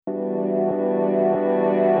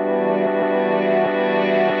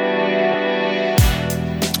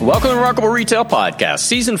Welcome to Remarkable Retail Podcast,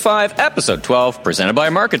 Season 5, Episode 12, presented by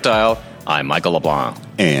Market Dial. I'm Michael LeBlanc.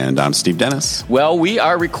 And I'm Steve Dennis. Well, we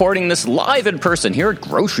are recording this live in person here at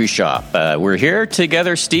Grocery Shop. We're here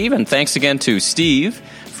together, Steve, and thanks again to Steve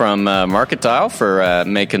from Market Dial for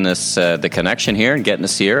making this the connection here and getting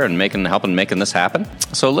us here and helping making this happen.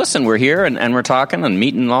 So listen, we're here and we're talking and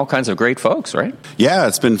meeting all kinds of great folks, right? Yeah,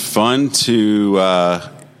 it's been fun to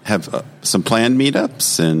have some planned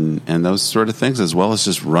meetups and those sort of things, as well as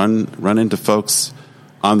just run into folks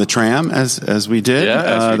on the tram as we did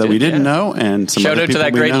that we didn't know, and some shout other out to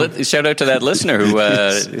that great shout out to that listener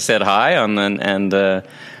who said hi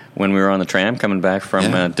when we were on the tram coming back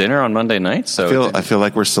from dinner on Monday night. So I feel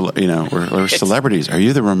like we're celebrities. Are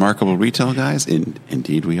you the Remarkable Retail guys?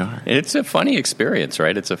 Indeed, we are. It's a funny experience,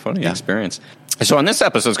 right? It's a funny experience. So on this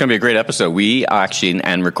episode, it's going to be a great episode. We actually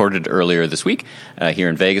recorded earlier this week here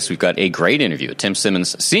in Vegas. We've got a great interview with Tim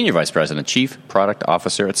Simmons, Senior Vice President, Chief Product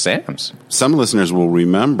Officer at Sam's. Some listeners will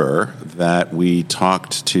remember that we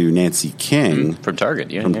talked to Nancy King from Target.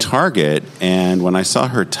 Target, and when I saw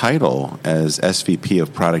her title as SVP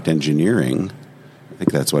of Product Engineering, I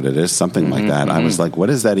think that's what it is, something like that. I was like, what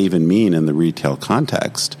does that even mean in the retail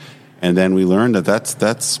context? And then we learned that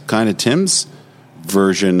that's kind of Tim's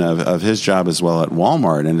version of his job as well at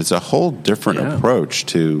Walmart, and it's a whole different approach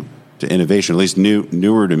to innovation, at least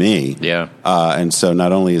newer to me. And so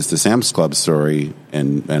not only is the Sam's Club story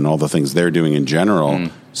and all the things they're doing in general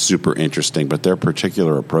super interesting, but their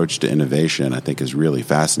particular approach to innovation I think is really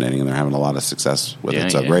fascinating, and they're having a lot of success with it.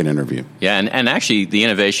 It's a great interview. Yeah, and actually the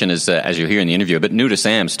innovation is, as you hear in the interview, a bit new to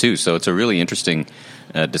Sam's too, so it's a really interesting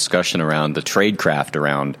discussion around the tradecraft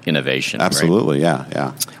around innovation. Absolutely, right?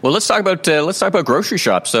 yeah. Well, let's talk about Grocery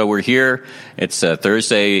Shop. So we're here. It's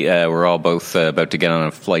Thursday. We're all both about to get on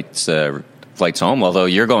a flights home. Although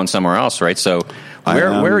you're going somewhere else, right? So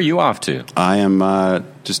where are you off to? I am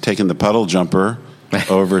just taking the puddle jumper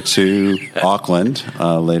over to Auckland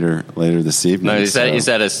later this evening. No, is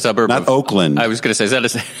that a suburb? Not Oakland. I was going to say, is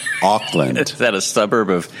that Auckland? Is that a suburb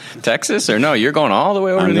of Texas, or no? You're going all the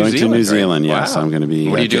way over to New Zealand. I'm going to New Zealand. Right? Yes, wow. I'm going to be.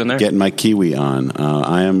 What are you doing there? Getting my Kiwi on.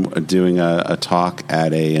 I am doing a talk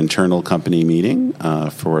at a internal company meeting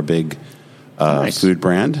for a big food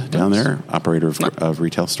brand down there, operator of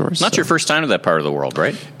retail stores. Not your first time to that part of the world,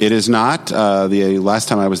 right? It is not. The last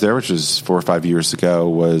time I was there, which was 4 or 5 years ago,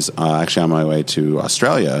 was actually on my way to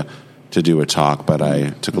Australia to do a talk, but I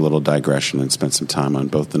took a little digression and spent some time on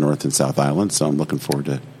both the North and South Islands, so I'm looking forward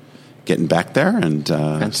to getting back there, and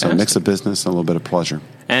so a mix of business and a little bit of pleasure.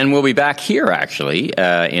 And we'll be back here, actually,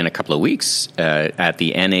 in a couple of weeks at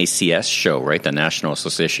the NACS show, right? The National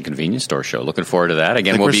Association Convenience Store show. Looking forward to that.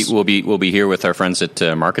 Again, we'll be here with our friends at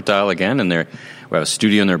Market Dial again, and we have a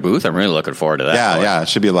studio in their booth. I'm really looking forward to that. Yeah, it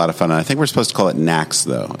should be a lot of fun. I think we're supposed to call it NACS,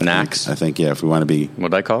 though. NACS? I think, if we want to be...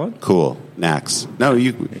 What did I call it? Cool. NACS. No,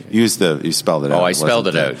 you spelled it out. Oh, I spelled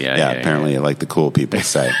it out, yeah. Apparently, like the cool people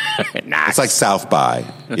say. NACS. It's like South by.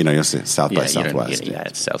 You'll say South by Southwest.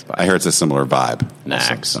 It's South by. I heard it's a similar vibe.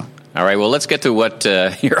 NACS. Also, so. All right, well, let's get to what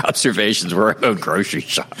your observations were about Grocery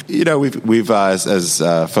Shop. We've as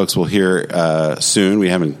folks will hear soon, we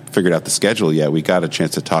haven't figured out the schedule yet. We got a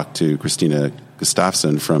chance to talk to Christina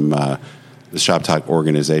Gustafsson from the Shop Talk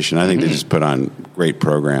organization. I think they just put on great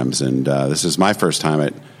programs, and this is my first time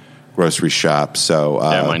at Grocery Shop. So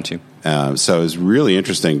mine too. So it's really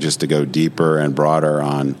interesting just to go deeper and broader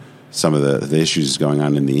on some of the issues going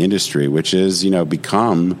on in the industry, which is,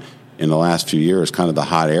 become in the last few years kind of the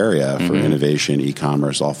hot area for innovation,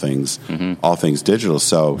 e-commerce, all things digital.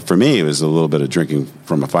 So for me, it was a little bit of drinking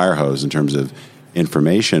from a fire hose in terms of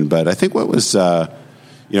information. But I think what was,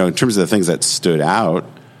 in terms of the things that stood out,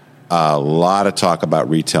 a lot of talk about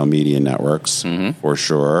retail media networks, for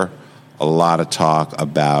sure. A lot of talk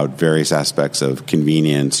about various aspects of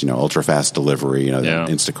convenience, ultra-fast delivery, the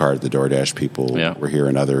Instacart, the DoorDash people were here,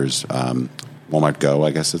 and others. Walmart Go,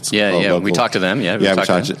 I guess it's called. We talked to them. We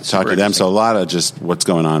talked to them. So a lot of just what's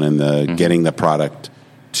going on in the getting the product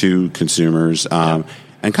to consumers, and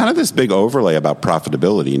kind of this big overlay about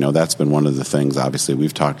profitability. That's been one of the things. Obviously,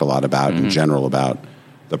 we've talked a lot about in general about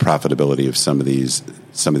the profitability of some of these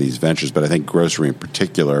ventures, but I think grocery in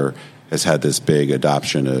particular has had this big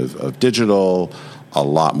adoption of digital. A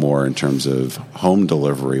lot more in terms of home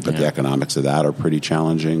delivery, but the economics of that are pretty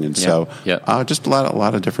challenging, and so just a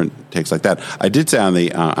lot of different takes like that. I did say on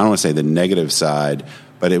the I don't want to say the negative side,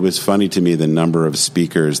 but it was funny to me the number of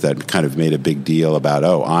speakers that kind of made a big deal about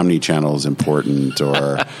omni-channel is important,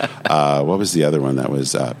 or what was the other one that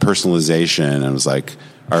was personalization, and I was like,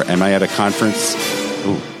 am I at a conference?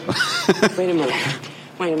 Wait a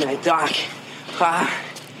minute, Doc.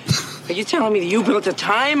 Are you telling me that you built a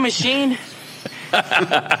time machine?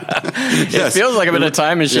 It feels like I'm in a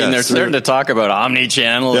time machine. They're starting to talk about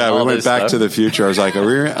omni-channel. Yeah, and all we went this back stuff. to the future. I was like,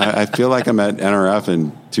 I feel like I'm at NRF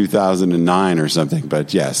in 2009 or something.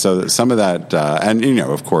 But yeah, so some of that, and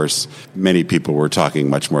of course, many people were talking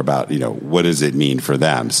much more about, what does it mean for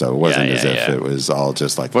them? So it wasn't as if it was all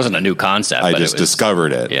just like, it wasn't a new concept. I just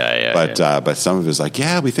discovered it. But some of it was like,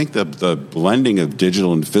 we think the blending of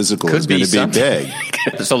digital and physical is going to be big.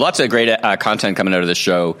 So lots of great content coming out of the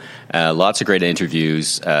show. Lots of great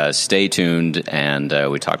interviews. Stay tuned, and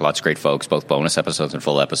we talk lots of great folks, both bonus episodes and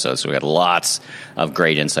full episodes. So we got lots of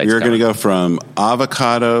great insights. You're going to go from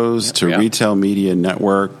avocados to retail media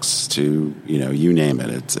networks to you name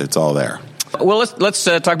it. It's all there. Well, let's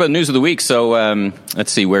talk about the news of the week. So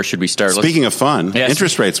let's see, where should we start? Speaking of fun,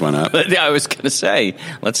 interest rates went up. Yeah, I was going to say,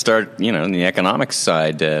 let's start. On the economics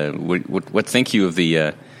side, what think you of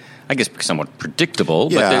the? I guess somewhat predictable,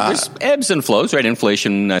 but there's ebbs and flows, right?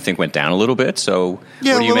 Inflation, I think, went down a little bit. So, what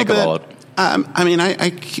do you make of all of it?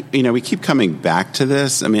 I we keep coming back to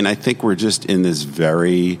this. I think we're just in this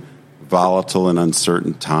very volatile and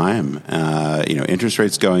uncertain time. Interest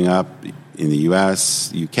rates going up in the U.S.,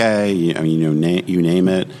 U.K., you name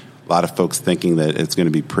it. A lot of folks thinking that it's going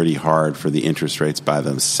to be pretty hard for the interest rates by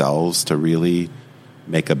themselves to really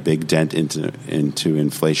make a big dent into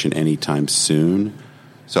inflation anytime soon.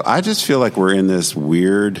 So I just feel like we're in this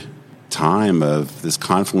weird time of this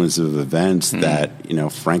confluence of events that,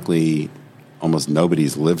 frankly, almost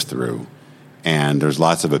nobody's lived through. And there's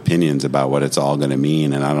lots of opinions about what it's all going to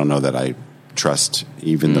mean. And I don't know that I trust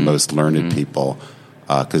even the most learned people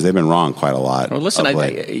because they've been wrong quite a lot. Well, listen,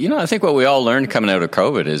 I think what we all learned coming out of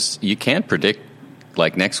COVID is you can't predict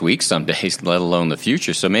like next week some days, let alone the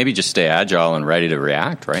future. So maybe just stay agile and ready to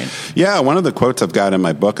react, right? Yeah, one of the quotes I've got in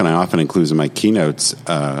my book, and I often include in my keynotes,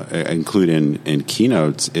 in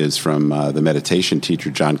keynotes, is from the meditation teacher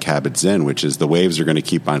John Kabat-Zinn, which is the waves are going to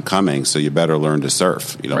keep on coming, so you better learn to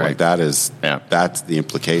surf. Like that's the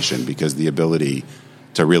implication, because the ability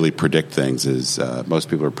to really predict things is most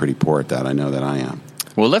people are pretty poor at that. I know that I am.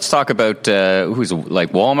 Well, let's talk about who's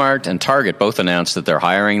like Walmart and Target both announced that they're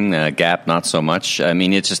hiring. Gap, not so much.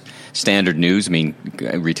 It's just standard news.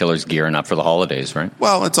 Retailers gearing up for the holidays, right?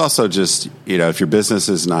 Well, it's also just, if your business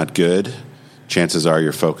is not good, chances are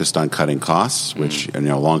you're focused on cutting costs, which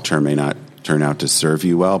long term may not turn out to serve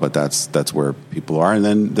you well, but that's where people are. And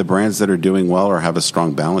then the brands that are doing well or have a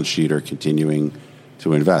strong balance sheet are continuing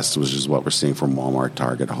to invest, which is what we're seeing from Walmart,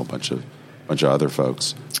 Target, a whole bunch of other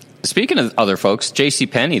folks. Speaking of other folks,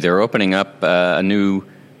 JCPenney, they're opening up a new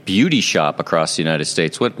beauty shop across the United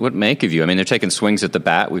States. What make of you? They're taking swings at the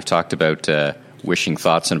bat. We've talked about wishing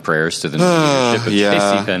thoughts and prayers to the new leadership of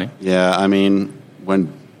JCPenney. Yeah,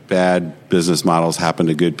 when bad business models happen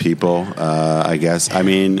to good people, I guess.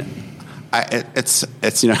 It's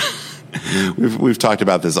we've talked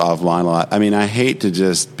about this offline a lot. I hate to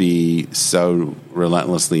just be so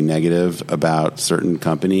relentlessly negative about certain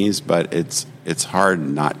companies, but it's hard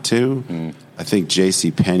not to. I think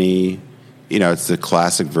JCPenney, it's the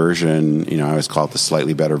classic version. I always call it the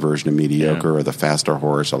slightly better version of mediocre or the faster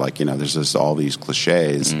horse. Or there's just all these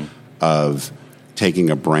cliches of taking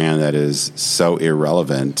a brand that is so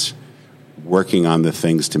irrelevant, working on the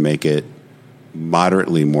things to make it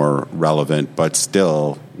moderately more relevant, but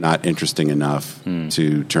still not interesting enough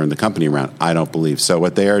to turn the company around. I don't believe so.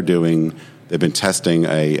 What they are doing, they've been testing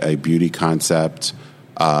a beauty concept,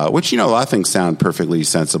 which, a lot of things sound perfectly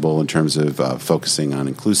sensible in terms of focusing on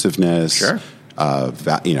inclusiveness,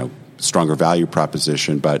 stronger value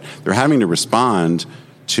proposition, but they're having to respond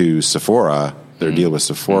to Sephora, their deal with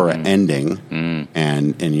Sephora ending,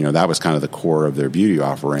 and that was kind of the core of their beauty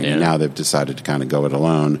offering, and now they've decided to kind of go it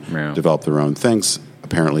alone, develop their own things.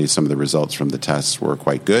 Apparently, some of the results from the tests were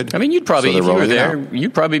quite good. You'd probably, if you were there,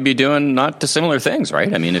 you'd probably be doing not dissimilar things,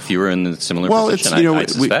 right? If you were in a similar position, I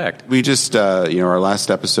suspect. We just, our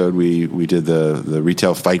last episode, we did the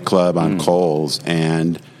Retail Fight Club on Kohl's,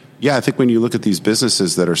 and I think when you look at these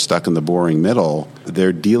businesses that are stuck in the boring middle,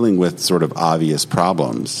 they're dealing with sort of obvious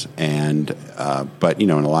problems, and but in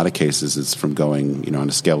a lot of cases, it's from going on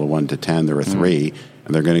a scale of 1 to 10, they're a 3,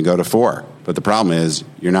 and they're going to go to 4. But the problem is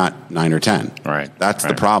you're not 9 or 10. Right. That's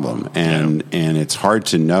the problem. And it's hard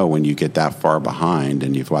to know when you get that far behind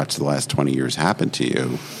and you've watched the last 20 years happen to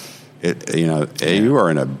you. You are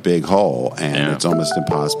in a big hole, and it's almost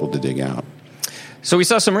impossible to dig out. So we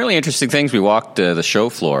saw some really interesting things. We walked the show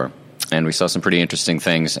floor, and we saw some pretty interesting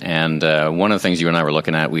things. And one of the things you and I were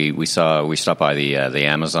looking at, we stopped by the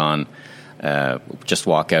Amazon. Just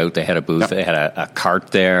walk out. They had a booth. They had a cart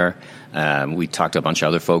there. We talked to a bunch of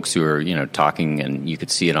other folks who were, talking, and you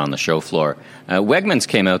could see it on the show floor. Wegmans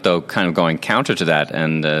came out, though, kind of going counter to that,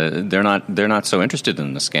 and they're not so interested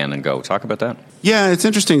in the scan and go. Talk about that. Yeah, it's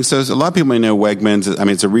interesting. So a lot of people may know Wegmans. I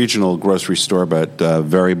mean, it's a regional grocery store, but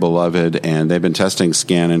very beloved, and they've been testing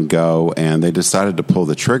scan and go, and they decided to pull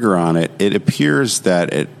the trigger on it. It appears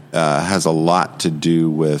that it has a lot to do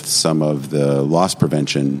with some of the loss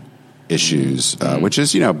prevention issues, which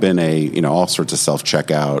has been all sorts of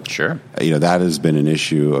self-checkout. Sure. That has been an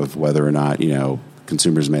issue of whether or not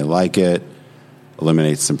consumers may like it,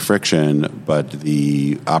 eliminates some friction, but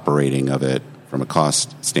the operating of it from a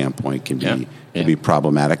cost standpoint can be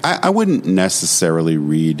problematic. I wouldn't necessarily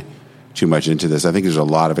read too much into this. I think there's a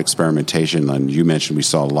lot of experimentation, and you mentioned we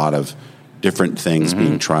saw a lot of different things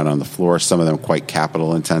being tried on the floor, some of them quite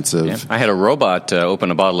capital intensive. Yeah. I had a robot open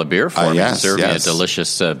a bottle of beer for me and serve me a yes.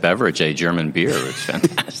 delicious beverage, a German beer. It's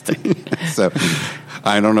fantastic. So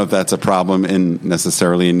I don't know if that's a problem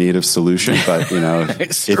necessarily in need of solution, but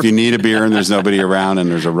if you need a beer and there's nobody around and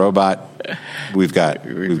there's a robot, we've got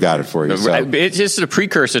it for you. So. It's just a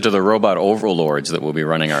precursor to the robot overlords that will be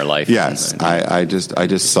running our life. Yes, I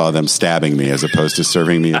just saw them stabbing me as opposed to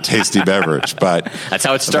serving me a tasty beverage. But that's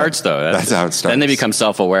how it starts, though. That's how it starts. Then they become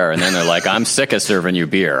self-aware, and then they're like, "I'm sick of serving you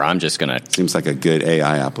beer. I'm just gonna." Seems like a good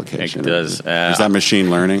AI application. It does. Is that machine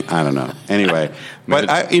learning? I don't know. Anyway, but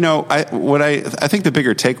I think the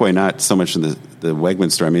bigger takeaway, not so much in the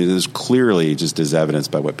Wegmans store. I mean, there's clearly just as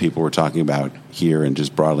evidenced by what people were talking about here and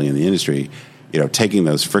just broadly in the industry. Taking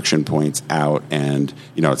those friction points out, and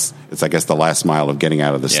it's I guess the last mile of getting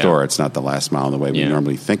out of the store. It's not the last mile in the way we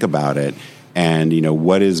normally think about it. And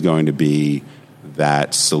what is going to be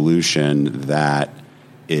that solution that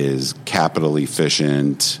is capital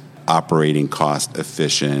efficient, operating cost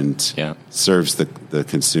efficient, serves the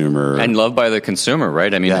consumer, and loved by the consumer,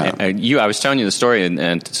 right? I mean, I was telling you the story,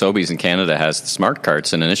 and Sobeys in Canada has smart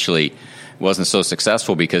carts, and initially it wasn't so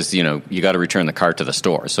successful because you got to return the cart to the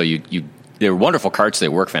store. So they're wonderful carts; they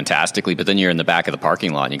work fantastically. But then you're in the back of the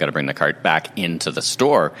parking lot, and you got to bring the cart back into the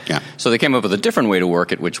store. Yeah. So they came up with a different way to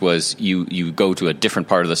work it, which was you go to a different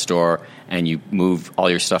part of the store and you move all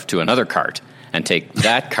your stuff to another cart and take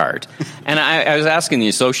that cart. And I was asking the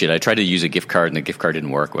associate. I tried to use a gift card, and the gift card didn't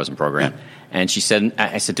work; it wasn't programmed. Yeah. And she said,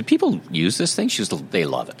 "I said, do people use this thing?" She was, "They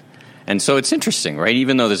love it." And so it's interesting, right?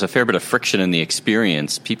 Even though there's a fair bit of friction in the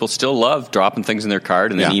experience, people still love dropping things in their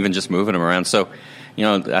cart and then even just moving them around. So.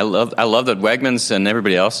 I love that Wegmans and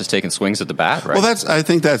everybody else is taking swings at the bat, right? Well, I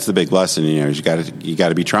think that's the big lesson. You got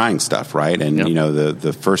to be trying stuff, right? And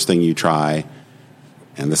the first thing you try,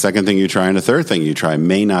 and the second thing you try, and the third thing you try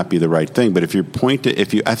may not be the right thing. But if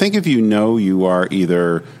you know you are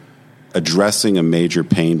either addressing a major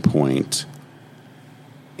pain point,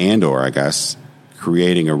 and/or I guess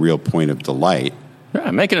creating a real point of delight,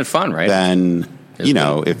 making it fun, right? Then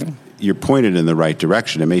if you're pointed in the right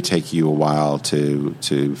direction, it may take you a while to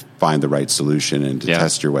find the right solution and to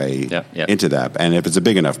test your way into that. And if it's a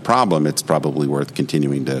big enough problem, it's probably worth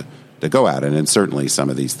continuing to go at it. And certainly some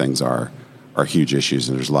of these things are huge issues,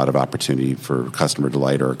 and there's a lot of opportunity for customer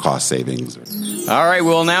delight or cost savings. All right,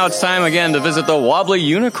 well, now it's time again to visit the Wobbly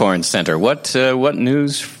Unicorn Center. What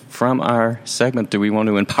news from our segment do we want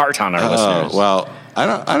to impart on our listeners? Well, I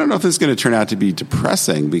don't know if this is going to turn out to be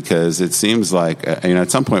depressing, because it seems like at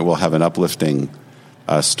some point we'll have an uplifting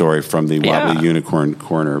story from the Wobbly Unicorn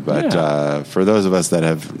Corner. But for those of us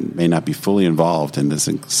that may not be fully involved in this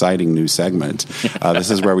exciting new segment,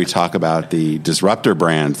 this is where we talk about the disruptor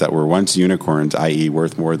brands that were once unicorns, i.e.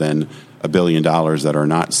 worth more than $1 billion, that are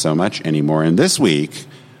not so much anymore. And this week,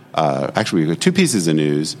 actually, we've got two pieces of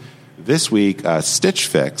news. This week, Stitch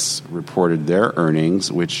Fix reported their earnings,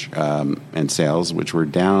 and sales, which were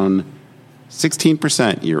down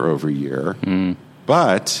 16% year over year.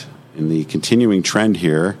 But in the continuing trend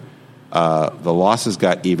here, the losses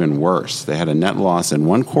got even worse. They had a net loss in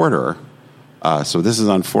one quarter. So this is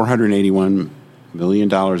on $481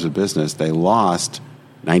 million of business. They lost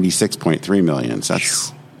 $96.3 million. So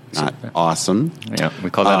that's not awesome. Yeah, we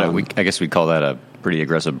call that I guess we'd call that a pretty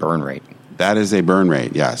aggressive burn rate. That is a burn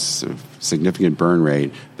rate, yes, a significant burn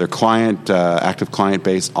rate. Their active client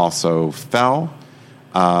base also fell.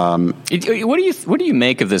 What do you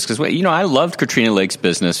make of this? Because I loved Katrina Lake's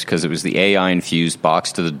business because it was the AI infused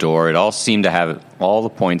box to the door. It all seemed to have all the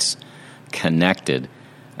points connected.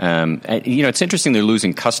 It's interesting they're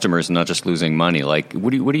losing customers and not just losing money. Like, what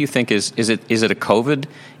do you think is it a COVID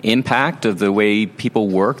impact of the way people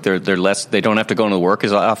work? They're less. They don't have to go into work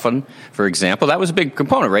as often. For example, that was a big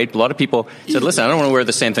component, right? A lot of people said, "Listen, I don't want to wear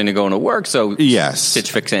the same thing to go into work." So yes,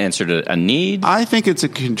 Stitch Fix answered a need. I think it's a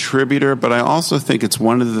contributor, but I also think it's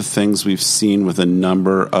one of the things we've seen with a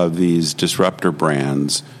number of these disruptor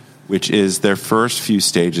brands, which is their first few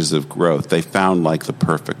stages of growth. They found like the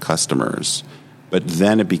perfect customers. But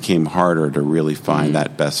then it became harder to really find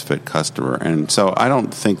that best fit customer. And so I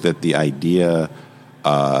don't think that the idea,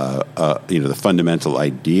 the fundamental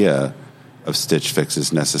idea of Stitch Fix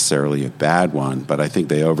is necessarily a bad one, but I think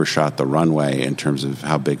they overshot the runway in terms of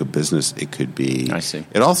how big a business it could be. I see.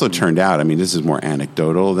 It also turned out, this is more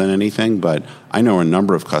anecdotal than anything, but I know a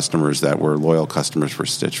number of customers that were loyal customers for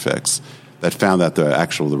Stitch Fix that found that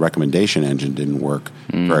the recommendation engine didn't work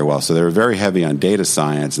very well. So they were very heavy on data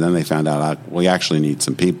science, and then they found out we actually need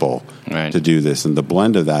some people to do this. And the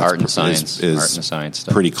blend of that is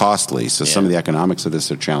pretty costly. So some of the economics of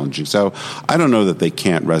this are challenging. So I don't know that they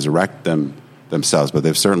can't resurrect themselves, but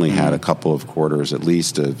they've certainly had a couple of quarters at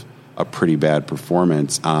least of a pretty bad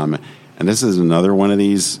performance. And this is another one of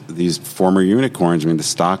these former unicorns. The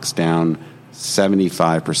stock's down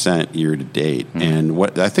 75% year to date. And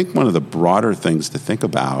what I think one of the broader things to think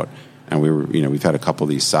about, and we've had a couple of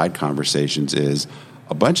these side conversations, is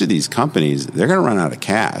a bunch of these companies, they're going to run out of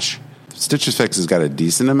cash. Stitch Fix has got a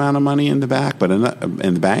decent amount of money in the bank, but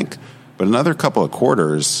another couple of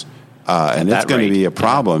quarters, and it's going to be a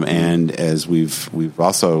problem. And as we've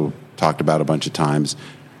also talked about a bunch of times,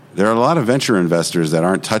 there are a lot of venture investors that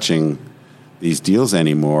aren't touching these deals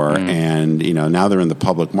anymore, and now they're in the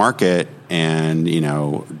public market, and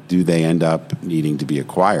do they end up needing to be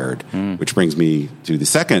acquired? Which brings me to the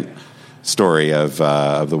second story of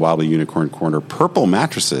the Wobbly Unicorn Corner, Purple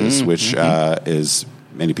Mattresses, which is,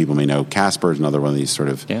 many people may know, Casper is another one of these sort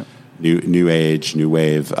of new age, new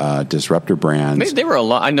wave disruptor brands. They were a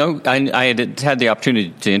lot. I know. I had the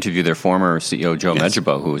opportunity to interview their former CEO, Joe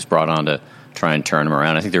Medjebo, who was brought on to try and turn them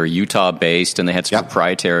around. I think they were Utah based, and they had some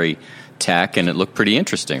proprietary tech, and it looked pretty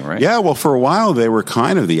interesting, right? Yeah, well, for a while they were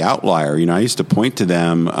kind of the outlier. I used to point to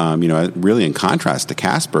them, really in contrast to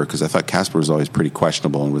Casper, because I thought Casper was always pretty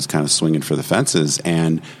questionable and was kind of swinging for the fences.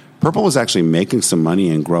 And Purple was actually making some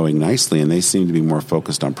money and growing nicely, and they seem to be more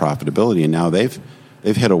focused on profitability. And now they've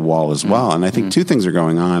hit a wall as well. And I think two things are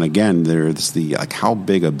going on. Again, there's how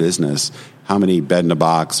big a business, how many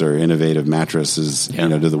bed-in-a-box or innovative mattresses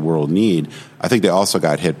do the world need. I think they also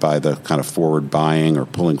got hit by the kind of forward buying or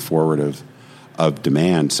pulling forward of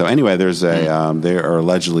demand. So anyway, there's they are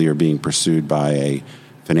allegedly being pursued by a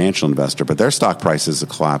financial investor, but their stock prices have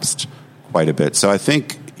collapsed quite a bit. So I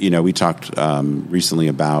think we talked recently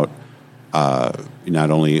about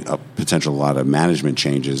not only a potential lot of management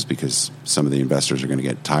changes, because some of the investors are going to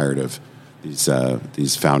get tired of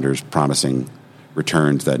these founders promising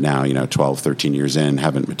returns that now 12, 13 years in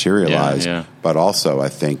haven't materialized. But also I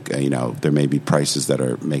think there may be prices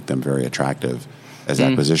that make them very attractive as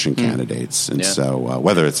acquisition candidates. And so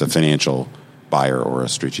whether it's a financial buyer or a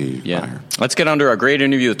strategic buyer. Let's get on to our great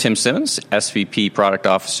interview with Tim Simmons, SVP Product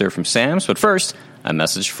Officer from Sam's. But first, a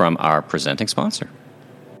message from our presenting sponsor.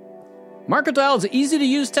 MarketDial's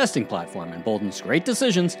easy-to-use testing platform emboldens great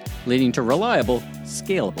decisions, leading to reliable,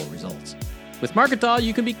 scalable results. With MarketDial,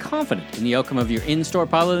 you can be confident in the outcome of your in-store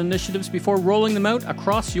pilot initiatives before rolling them out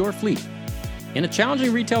across your fleet. In a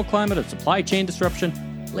challenging retail climate of supply chain disruption,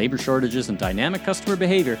 labor shortages, and dynamic customer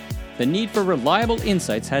behavior, the need for reliable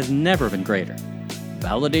insights has never been greater.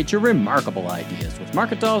 Validate your remarkable ideas with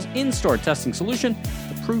MarketDial's in-store testing solution.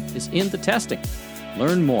 The proof is in the testing.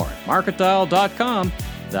 Learn more at MarketDial.com.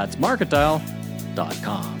 That's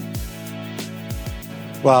MarketDial.com.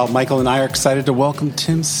 Well, Michael and I are excited to welcome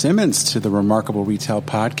Tim Simmons to the Remarkable Retail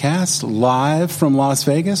Podcast, live from Las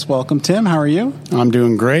Vegas. Welcome, Tim. How are you? I'm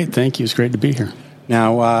doing great. Thank you. It's great to be here.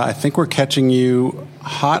 Now, I think we're catching you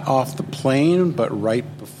hot off the plane, but right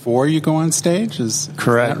before you go on stage. Is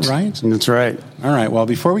correct? That right? That's right. All right. Well,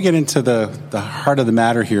 before we get into the heart of the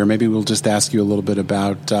matter here, maybe we'll just ask you a little bit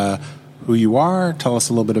about who you are. Tell us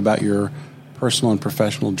a little bit about your personal and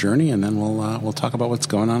professional journey, and then we'll talk about what's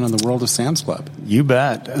going on in the world of Sam's Club. You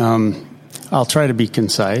bet. I'll try to be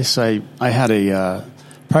concise. I had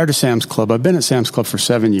prior to Sam's Club, I've been at Sam's Club for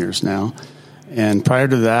 7 years now, and prior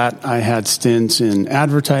to that, I had stints in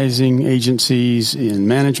advertising agencies, in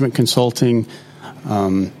management consulting,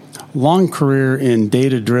 long career in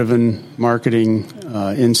data-driven marketing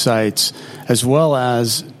insights, as well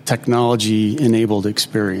as technology-enabled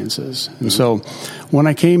experiences. And so when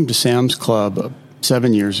I came to Sam's Club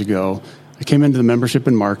 7 years ago, I came into the membership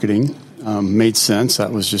and marketing. Made sense.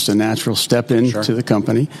 That was just a natural step into the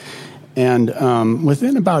company. And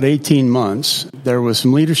within about 18 months, there was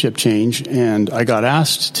some leadership change, and I got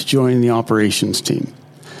asked to join the operations team.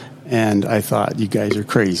 And I thought, you guys are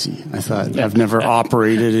crazy. I thought, I've never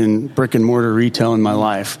operated in brick and mortar retail in my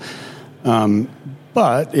life.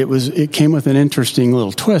 But it came with an interesting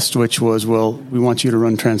little twist, which was, well, we want you to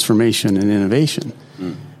run transformation and innovation.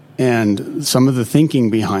 And some of the thinking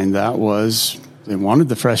behind that was they wanted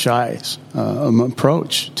the fresh eyes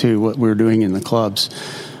approach to what we were doing in the clubs.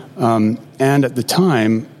 And at the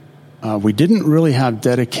time, we didn't really have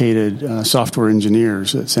dedicated software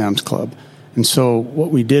engineers at Sam's Club. And so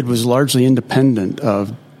what we did was largely independent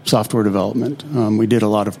of software development. We did a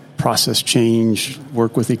lot of process change,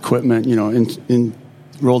 work with equipment,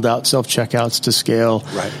 rolled out self-checkouts to scale,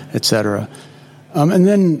 et cetera. And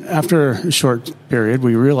then after a short period,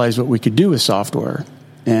 we realized what we could do with software.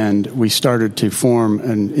 And we started to form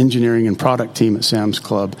an engineering and product team at Sam's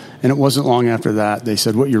Club. And it wasn't long after that, they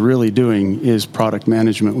said, what you're really doing is product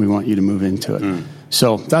management. We want you to move into it.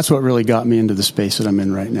 So that's what really got me into the space that I'm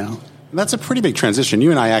in right now. That's a pretty big transition.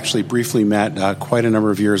 You and I actually briefly met quite a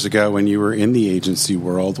number of years ago when you were in the agency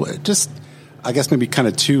world. Just, I guess, maybe kind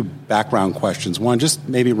of two background questions. One, just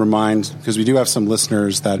maybe remind, because we do have some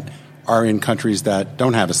listeners that are in countries that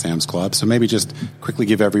don't have a Sam's Club. So maybe just quickly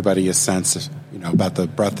give everybody a sense, about the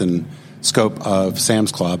breadth and scope of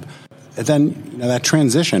Sam's Club. And then, that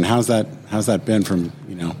transition, how's that been from,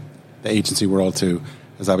 the agency world to,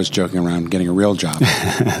 as I was joking around, getting a real job?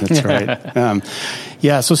 That's right.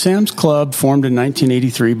 So Sam's Club formed in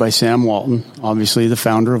 1983 by Sam Walton, obviously the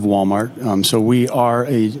founder of Walmart. So we are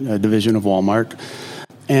a division of Walmart.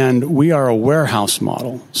 And we are a warehouse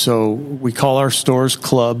model. So we call our stores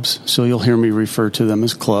clubs. So you'll hear me refer to them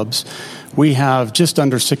as clubs. We have just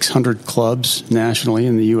under 600 clubs nationally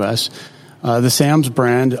in the U.S. The Sam's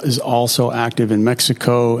brand is also active in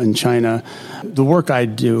Mexico and China. The work I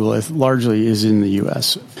do with largely is in the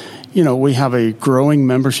U.S. We have a growing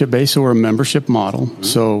membership base, so we're a membership model. Mm-hmm.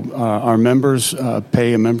 So our members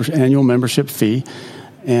pay annual membership fee.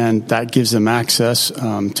 And that gives them access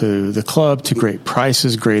to the club, to great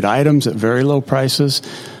prices, great items at very low prices,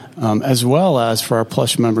 as well as for our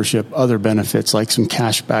Plus membership, other benefits like some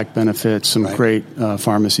cashback benefits, some great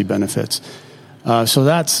pharmacy benefits. So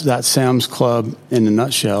that's Sam's Club in a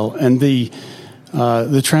nutshell. And the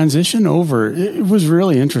transition over, it was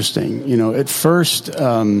really interesting. At first,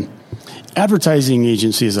 advertising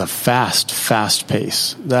agency is a fast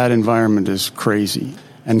pace. That environment is crazy.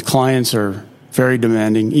 And clients are very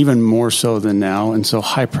demanding, even more so than now. And so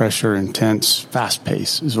high pressure, intense, fast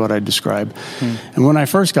pace is what I describe. And when I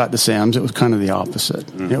first got to Sam's, it was kind of the opposite.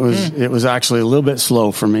 It was actually a little bit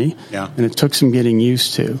slow for me. And it took some getting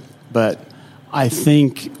used to. But I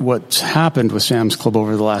think what's happened with Sam's Club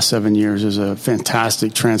over the last 7 years is a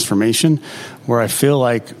fantastic transformation where I feel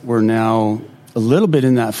like we're now a little bit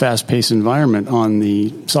in that fast-paced environment on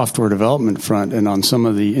the software development front and on some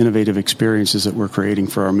of the innovative experiences that we're creating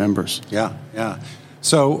for our members. Yeah.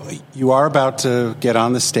 So you are about to get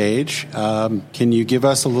on the stage. Can you give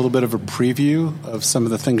us a little bit of a preview of some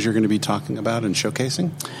of the things you're going to be talking about and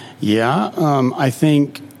showcasing? Yeah. I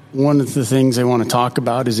think one of the things I want to talk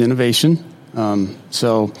about is innovation.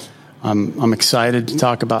 So I'm excited to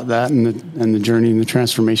talk about that and the journey and the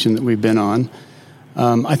transformation that we've been on.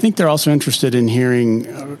 I think they're also interested in hearing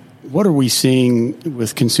what are we seeing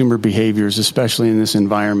with consumer behaviors, especially in this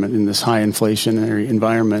environment, in this high inflationary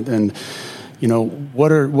environment, and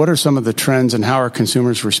what are some of the trends and how are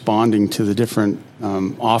consumers responding to the different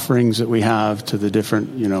offerings that we have, to the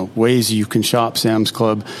different ways you can shop Sam's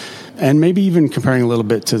Club, and maybe even comparing a little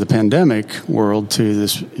bit to the pandemic world to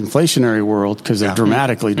this inflationary world because they're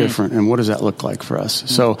dramatically different, and what does that look like for us?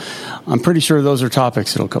 So I'm pretty sure those are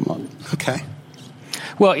topics that'll come up. Okay.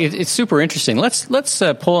 Well, it's super interesting. Let's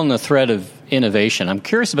pull on the thread of innovation. I'm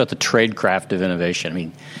curious about the tradecraft of innovation. I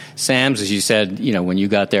mean, Sam's, as you said, when you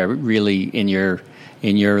got there, really in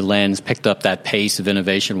your lens, picked up that pace of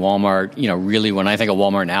innovation. Walmart, really, when I think of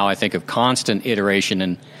Walmart now, I think of constant iteration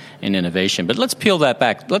and innovation. But let's peel that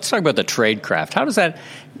back. Let's talk about the tradecraft. How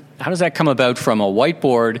does that come about from a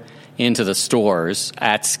whiteboard into the stores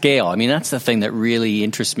at scale? I mean, that's the thing that really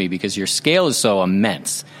interests me because your scale is so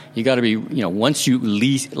immense. You got to be, once you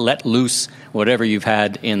let loose whatever you've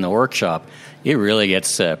had in the workshop, it really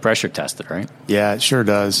gets pressure tested, right? Yeah, it sure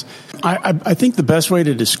does. I think the best way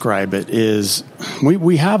to describe it is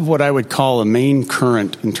we have what I would call a main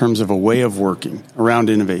current in terms of a way of working around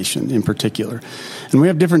innovation in particular. And we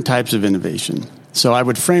have different types of innovation. So I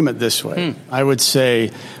would frame it this way. I would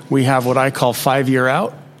say we have what I call 5-year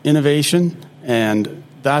out innovation, and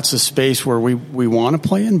that's a space where we want to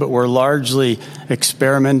play in, but we're largely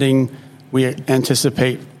experimenting. We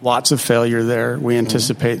anticipate lots of failure there. We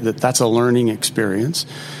anticipate that that's a learning experience.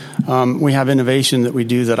 We have innovation that we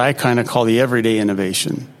do that I kind of call the everyday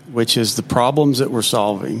innovation, which is the problems that we're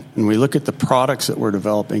solving. And we look at the products that we're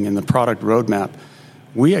developing and the product roadmap.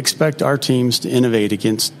 We expect our teams to innovate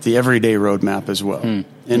against the everyday roadmap as well.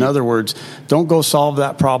 In other words, don't go solve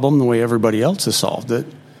that problem the way everybody else has solved it.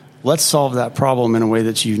 Let's solve that problem in a way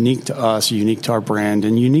that's unique to us, unique to our brand,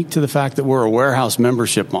 and unique to the fact that we're a warehouse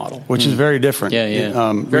membership model, which is very different.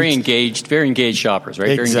 Very engaged shoppers,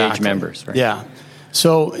 right? Exactly. Very engaged members, right? Yeah.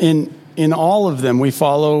 So in all of them, we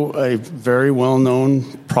follow a very well-known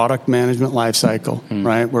product management lifecycle,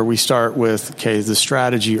 right? Where we start with, okay, the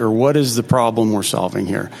strategy, or what is the problem we're solving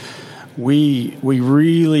here? We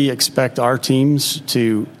really expect our teams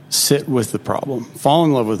to sit with the problem, fall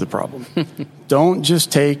in love with the problem. Don't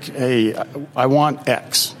just take I want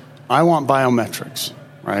X. I want biometrics,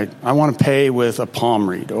 right? I want to pay with a palm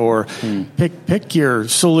read, or pick your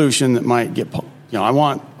solution that might get. I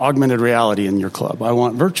want augmented reality in your club. I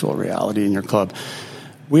want virtual reality in your club.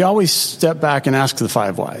 We always step back and ask the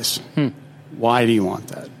 5 whys. Why do you want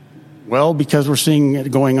that? Well, because we're seeing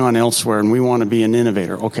it going on elsewhere, and we want to be an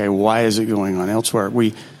innovator. Okay, why is it going on elsewhere?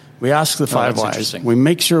 We ask the 5 whys. We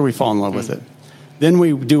make sure we fall in love with it. Then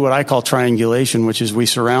we do what I call triangulation, which is we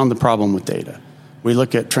surround the problem with data. We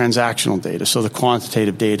look at transactional data, so the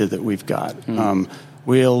quantitative data that we've got.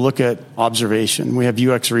 We'll look at observation. We have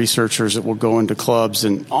UX researchers that will go into clubs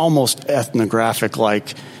and almost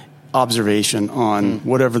ethnographic-like observation on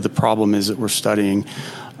whatever the problem is that we're studying.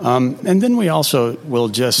 And then we also will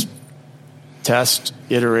just test,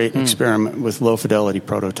 iterate, experiment with low-fidelity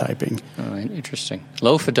prototyping. Oh, interesting.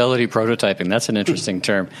 Low-fidelity prototyping, that's an interesting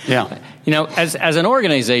term. Yeah. As an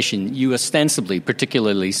organization, you ostensibly,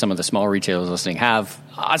 particularly some of the small retailers listening, have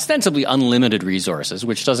ostensibly unlimited resources,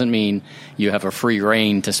 which doesn't mean you have a free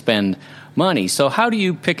rein to spend money. So how do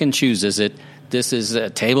you pick and choose? Is it this is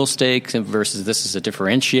a table stakes versus this is a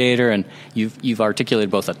differentiator? And you've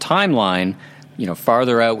articulated both a timeline.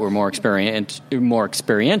 Farther out, we're more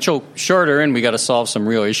experiential, shorter, and we got to solve some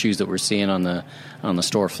real issues that we're seeing on the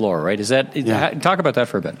store floor, right? Talk about that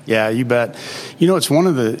for a bit. Yeah, you bet.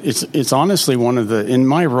 It's honestly one of the, in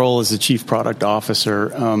my role as the chief product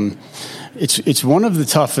officer, it's one of the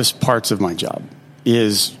toughest parts of my job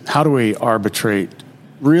is how do we arbitrate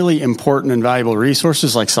really important and valuable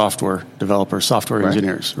resources like software developers, software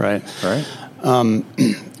engineers, right? Right.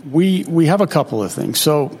 We have a couple of things.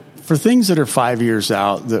 So for things that are 5 years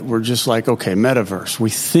out that we're just like, okay, metaverse, we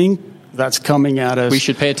think that's coming at us. We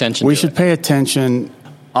should pay attention. We should pay attention.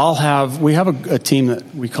 We have a team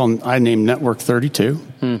that I named Network 32.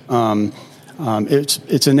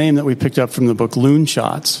 It's a name that we picked up from the book Loon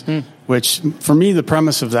Shots, which for me, the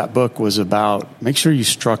premise of that book was about make sure you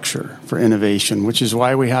structure for innovation, which is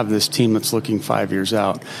why we have this team that's looking 5 years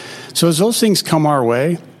out. So as those things come our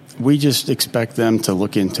way, we just expect them to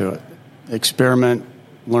look into it, experiment,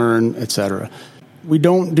 learn, etc. We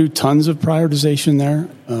don't do tons of prioritization there,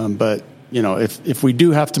 but if we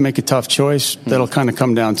do have to make a tough choice, that'll kind of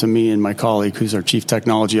come down to me and my colleague, who's our chief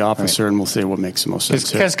technology officer, and we'll say what makes the most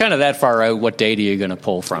sense. Because kind of that far out, what data are you going to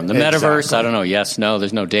pull from? The metaverse, I don't know, yes, no,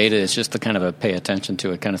 there's no data. It's just the kind of a pay attention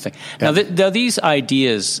to it kind of thing. Now, these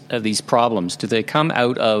ideas, these problems, do they come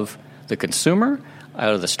out of the consumer,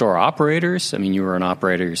 out of the store operators? I mean, you were an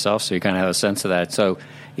operator yourself, so you kind of have a sense of that. So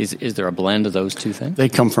is there a blend of those two things? They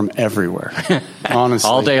come from everywhere, honestly.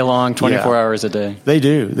 All day long, 24 hours a day. They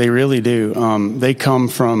do. They really do. They come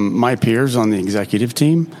from my peers on the executive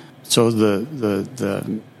team. So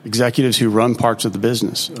the executives who run parts of the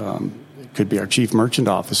business. It could be our chief merchant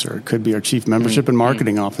officer. It could be our chief membership and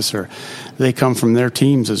marketing officer. They come from their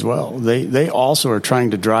teams as well. They also are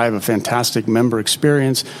trying to drive a fantastic member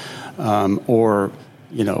experience or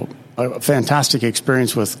a fantastic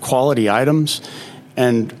experience with quality items.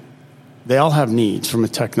 And they all have needs from a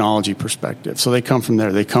technology perspective. So they come from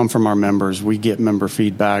there. They come from our members. We get member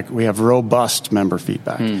feedback. We have robust member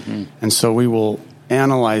feedback. And so we will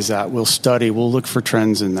analyze that. We'll study. We'll look for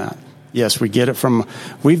trends in that. Yes,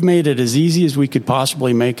 we've made it as easy as we could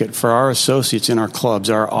possibly make it for our associates in our clubs,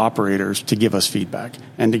 our operators, to give us feedback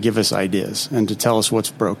and to give us ideas and to tell us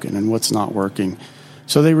what's broken and what's not working.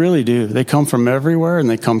 So they really do. They come from everywhere and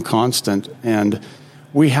they come constant. And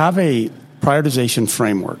we have a prioritization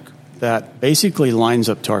framework that basically lines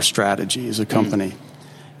up to our strategy as a company.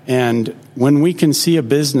 And when we can see a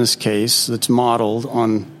business case that's modeled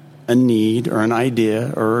on a need or an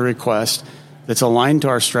idea or a request that's aligned to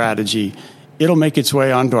our strategy, it'll make its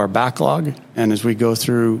way onto our backlog. And as we go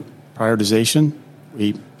through prioritization,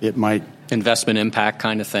 it might investment impact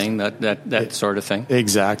kind of thing, that sort of thing.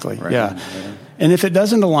 Exactly. Right. Yeah. And if it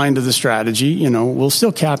doesn't align to the strategy, we'll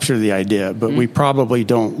still capture the idea, but we probably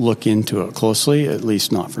don't look into it closely, at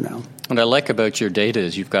least not for now. What I like about your data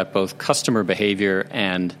is you've got both customer behavior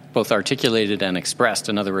and both articulated and expressed.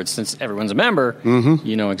 In other words, since everyone's a member,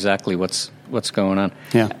 you know exactly what's going on.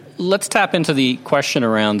 Yeah. Let's tap into the question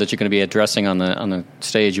around that you're going to be addressing on the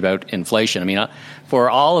stage about inflation. I mean, for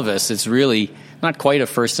all of us, it's really not quite a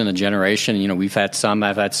first in a generation.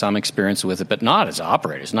 I've had some experience with it, but not as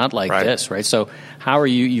operators, not like this, right? So how are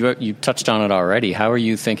you touched on it already. How are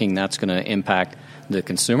you thinking that's going to impact the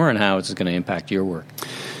consumer, and how is it going to impact your work?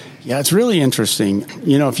 Yeah, it's really interesting.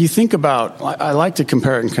 If you think about, I like to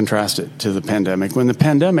compare it and contrast it to the pandemic. When the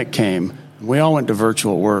pandemic came, we all went to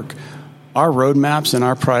virtual work. Our roadmaps and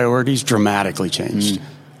our priorities dramatically changed.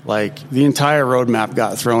 Like the entire roadmap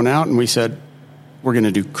got thrown out, and we said, we're going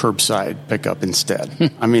to do curbside pickup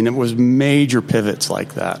instead. I mean, it was major pivots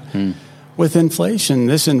like that. With inflation,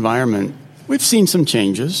 this environment, we've seen some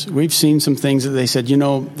changes. We've seen some things that they said,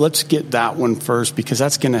 let's get that one first because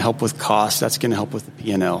that's going to help with costs. That's going to help with the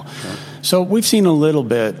P&L. Sure. So we've seen a little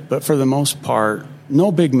bit, but for the most part,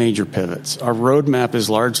 no big major pivots. Our roadmap is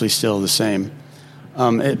largely still the same.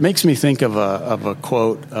 It makes me think of a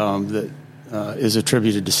quote that is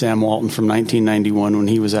attributed to Sam Walton from 1991 when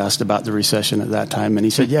he was asked about the recession at that time. And he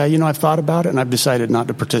said, I've thought about it and I've decided not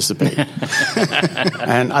to participate.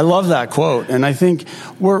 And I love that quote. And I think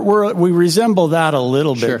we resemble that a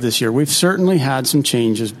little bit this year. We've certainly had some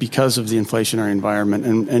changes because of the inflationary environment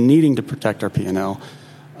and needing to protect our P&L.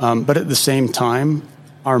 But at the same time,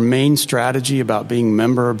 our main strategy about being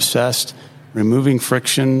member obsessed, removing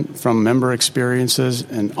friction from member experiences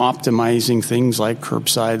and optimizing things like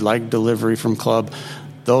curbside, like delivery from club,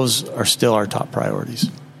 those are still our top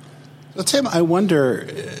priorities. So, Tim, I wonder,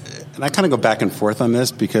 and I kind of go back and forth on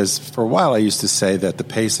this because for a while I used to say that the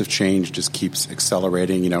pace of change just keeps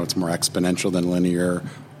accelerating. It's more exponential than linear,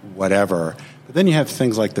 whatever. But then you have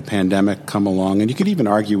things like the pandemic come along, and you could even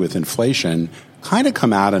argue with inflation, kind of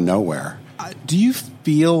come out of nowhere. Do you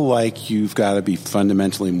feel like you've got to be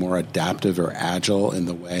fundamentally more adaptive or agile in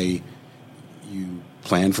the way you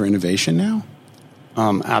plan for innovation now?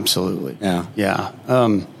 Absolutely. Yeah.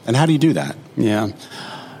 And how do you do that? Yeah.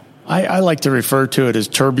 I like to refer to it as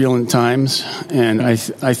turbulent times, and I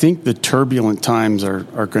think the turbulent times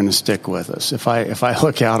are going to stick with us. If I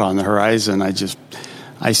look out on the horizon,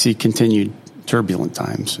 I see continued turbulent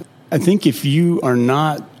times. I think if you are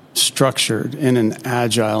not structured in an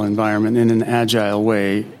agile environment, in an agile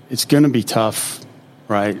way, it's going to be tough,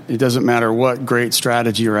 right? It doesn't matter what great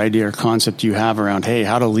strategy or idea or concept you have around, hey,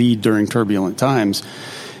 how to lead during turbulent times.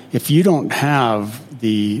 If you don't have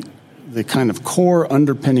the kind of core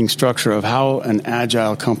underpinning structure of how an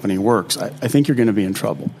agile company works, I think you're going to be in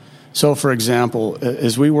trouble. So, for example,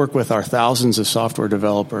 as we work with our thousands of software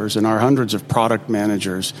developers and our hundreds of product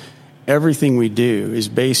managers, everything we do is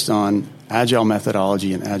based on agile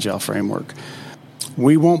methodology and agile framework.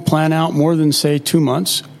 We won't plan out more than, say, 2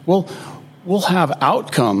 months. We'll have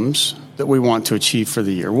outcomes that we want to achieve for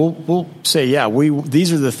the year. We'll say,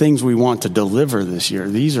 these are the things we want to deliver this year.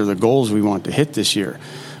 These are the goals we want to hit this year.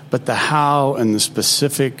 But the how and the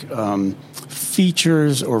specific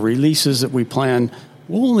features or releases that we plan,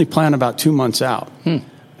 we'll only plan about 2 months out.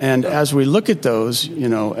 And as we look at those,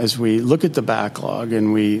 as we look at the backlog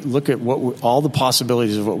and we look at all the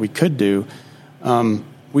possibilities of what we could do,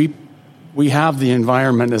 we have the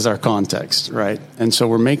environment as our context, right? And so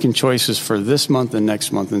we're making choices for this month and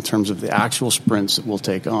next month in terms of the actual sprints that we'll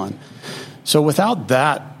take on. So without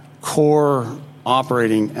that core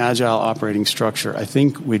agile operating structure, I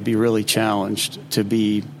think we'd be really challenged to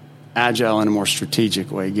be agile in a more strategic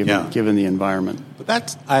way, given the environment. But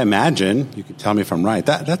that's, I imagine, you can tell me if I'm right,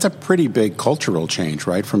 that's a pretty big cultural change,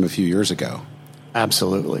 right, from a few years ago.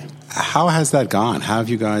 Absolutely. How has that gone? How have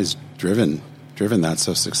you guys driven that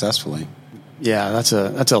so successfully? Yeah, that's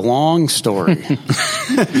a long story.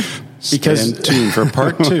 Because stay tuned for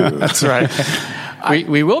part 2. That's right.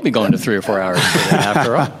 We will be going to 3 or 4 hours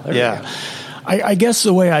after all. Yeah. I guess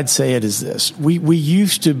the way I'd say it is this. We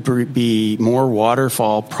used to be more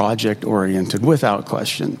waterfall project oriented, without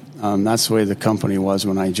question. That's the way the company was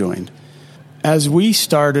when I joined. As we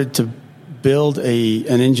started to build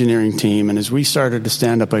an engineering team and as we started to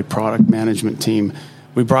stand up a product management team,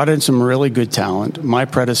 we brought in some really good talent. My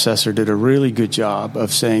predecessor did a really good job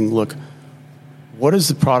of saying, look, what is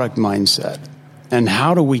the product mindset and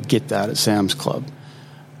how do we get that at Sam's Club?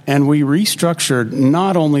 And we restructured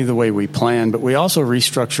not only the way we plan, but we also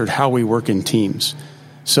restructured how we work in teams.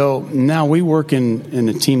 So now we work in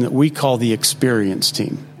a team that we call the experience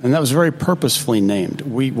team. And that was very purposefully named.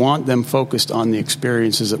 We want them focused on the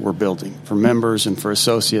experiences that we're building for members and for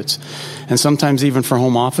associates, and sometimes even for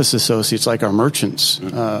home office associates like our merchants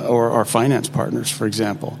or our finance partners, for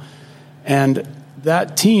example. And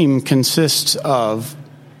that team consists of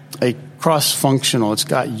a cross-functional. It's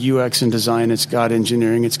got UX and design, it's got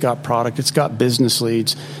engineering, it's got product, it's got business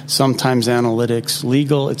leads, sometimes analytics,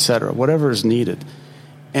 legal, et cetera, whatever is needed.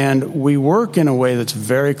 And we work in a way that's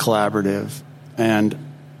very collaborative, and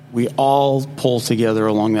we all pull together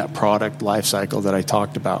along that product life cycle that I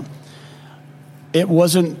talked about. It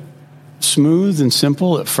wasn't smooth and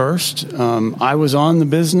simple at first. I was on the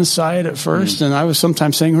business side at first, and I was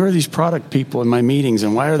sometimes saying, who are these product people in my meetings,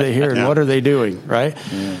 and why are they here, and what are they doing, right?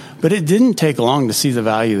 Yeah. But it didn't take long to see the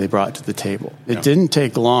value they brought to the table. It didn't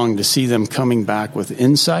take long to see them coming back with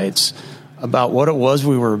insights about what it was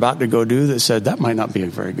we were about to go do that said, that might not be a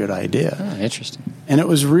very good idea. Oh, interesting. And it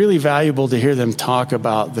was really valuable to hear them talk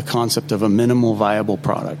about the concept of a minimal viable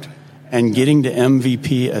product and getting to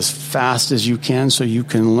MVP as fast as you can so you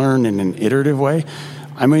can learn in an iterative way.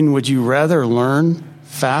 I mean, would you rather learn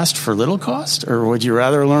fast for little cost, or would you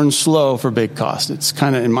rather learn slow for big cost? It's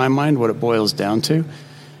kind of, in my mind, what it boils down to.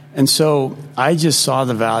 And so I just saw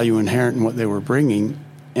the value inherent in what they were bringing.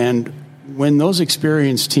 And when those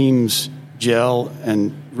experienced teams gel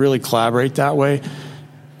and really collaborate that way,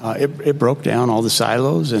 it broke down all the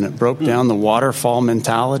silos, and it broke down the waterfall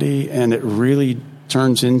mentality, and it really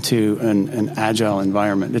turns into an agile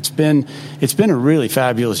environment. It's been a really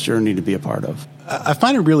fabulous journey to be a part of. I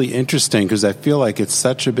find it really interesting because I feel like it's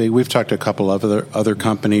such a big. We've talked to a couple of other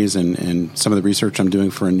companies and some of the research I'm doing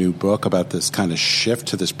for a new book about this kind of shift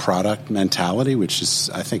to this product mentality, which is,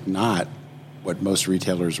 I think, not what most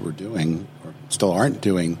retailers were doing or still aren't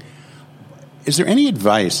doing. Is there any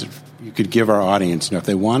advice you could give our audience, if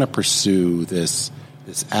they want to pursue this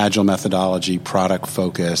agile methodology, product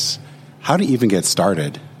focus? How do you even get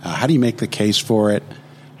started? How do you make the case for it?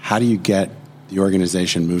 How do you get the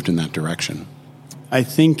organization moved in that direction? I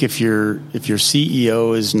think if your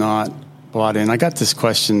CEO is not bought in, I got this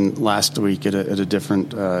question last week at a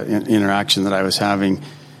different interaction that I was having.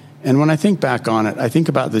 And when I think back on it, I think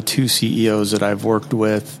about the two CEOs that I've worked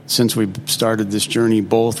with since we started this journey.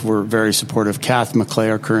 Both were very supportive. Kath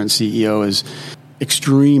McClay, our current CEO, is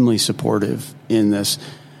extremely supportive in this.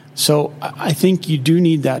 So I think you do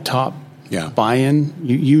need that top buy-in.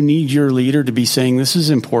 You need your leader to be saying, this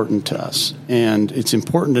is important to us. And it's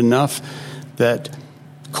important enough that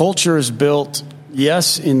culture is built,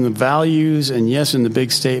 yes, in the values and yes, in the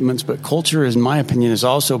big statements, but culture, in my opinion, is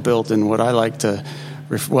also built in what I like to...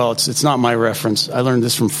 Well, it's not my reference. I learned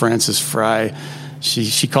this from Frances Fry.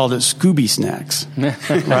 She called it Scooby snacks,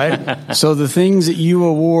 right? So the things that you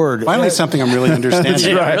award. Finally, something I'm really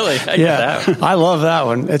understanding. Right. Really, I get that. I love that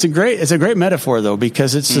one. It's a great metaphor though,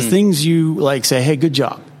 because it's the things you like say, hey, good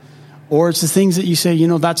job, or it's the things that you say,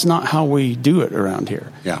 that's not how we do it around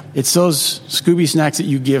here. Yeah, it's those Scooby snacks that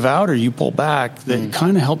you give out or you pull back that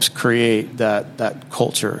kind of helps create that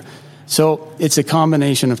culture. So it's a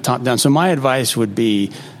combination of top down. So my advice would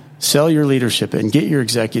be sell your leadership and get your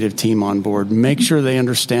executive team on board. Make sure they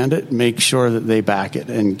understand it. Make sure that they back it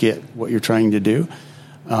and get what you're trying to do.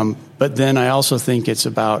 But then I also think it's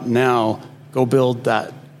about now go build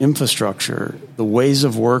that infrastructure, the ways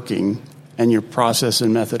of working, and your process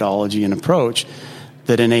and methodology and approach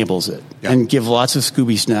that enables it, and give lots of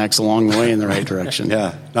Scooby snacks along the way in the right direction.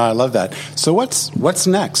 No, I love that. So what's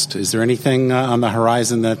next? Is there anything on the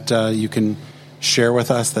horizon that you can share with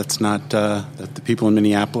us that's not that the people in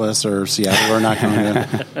Minneapolis or Seattle are not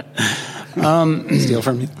going to steal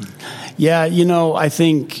from you? Yeah, I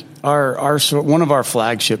think our one of our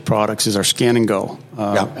flagship products is our Scan and Go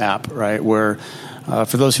app, right? Where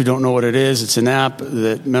for those who don't know what it is, it's an app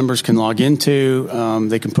that members can log into.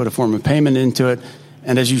 They can put a form of payment into it.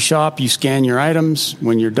 And as you shop, you scan your items.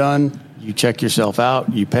 When you're done, you check yourself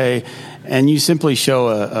out, you pay, and you simply show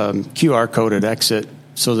a QR code at exit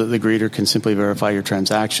so that the greeter can simply verify your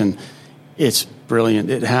transaction. It's brilliant.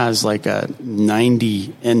 It has like a 90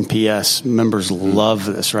 NPS. Members love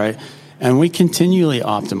this, right? And we continually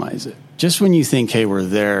optimize it. Just when you think, hey, we're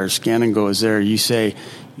there, Scan and Go is there, you say,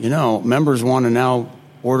 members want to now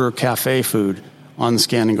order cafe food on the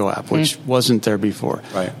Scan and Go app, which wasn't there before.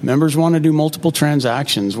 Right. Members want to do multiple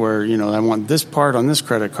transactions where, I want this part on this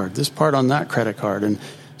credit card, this part on that credit card. And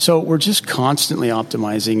so we're just constantly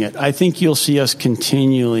optimizing it. I think you'll see us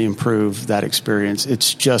continually improve that experience.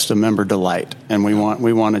 It's just a member delight, and we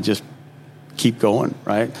want to just keep going,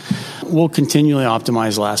 right? we'll continually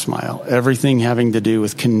optimize last mile, everything having to do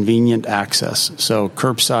with convenient access. So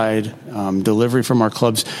curbside, delivery from our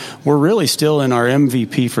clubs. We're really still in our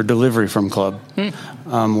MVP for delivery from club.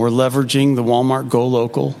 We're leveraging the Walmart Go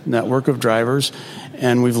Local network of drivers,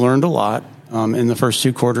 and we've learned a lot in the first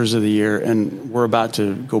 2 quarters of the year, and we're about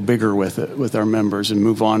to go bigger with it with our members and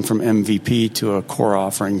move on from MVP to a core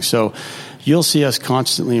offering. So you'll see us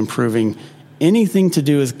constantly improving anything to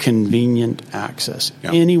do with convenient access.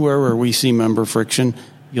 Yep. Anywhere where we see member friction,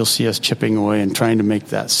 you'll see us chipping away and trying to make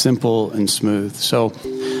that simple and smooth. So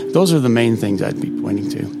those are the main things I'd be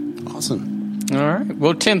pointing to. Awesome. All right.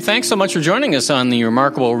 Well, Tim, thanks so much for joining us on the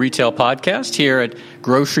Remarkable Retail Podcast here at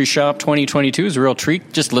Grocery Shop 2022. It's a real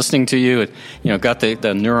treat just listening to you. It, got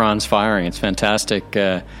the neurons firing. It's fantastic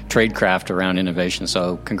tradecraft around innovation.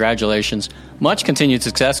 So congratulations. Much continued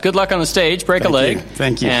success. Good luck on the stage. Break a leg.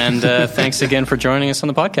 Thank you. And thanks again for joining us on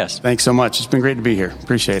the podcast. Thanks so much. It's been great to be here.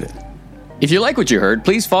 Appreciate it. If you like what you heard,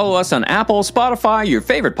 please follow us on Apple, Spotify, your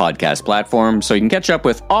favorite podcast platform, so you can catch up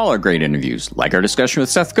with all our great interviews, like our discussion with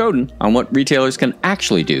Seth Godin on what retailers can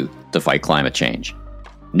actually do to fight climate change.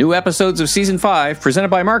 New episodes of Season 5, presented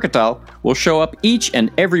by Market Dial, will show up each and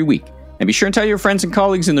every week. And be sure and tell your friends and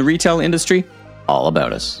colleagues in the retail industry all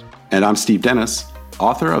about us. And I'm Steve Dennis,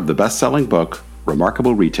 author of the best-selling book,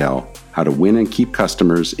 Remarkable Retail, How to Win and Keep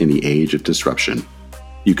Customers in the Age of Disruption.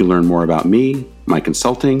 You can learn more about me, my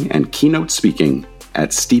consulting, and keynote speaking at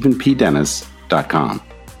StephenPDennis.com.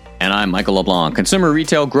 And I'm Michael LeBlanc, consumer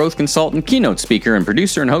retail growth consultant, keynote speaker, and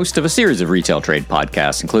producer and host of a series of retail trade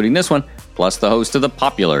podcasts, including this one, plus the host of the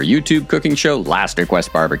popular YouTube cooking show Last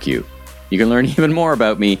Request Barbecue. You can learn even more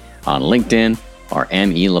about me on LinkedIn or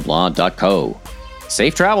meleblanc.co.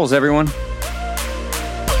 Safe travels, everyone.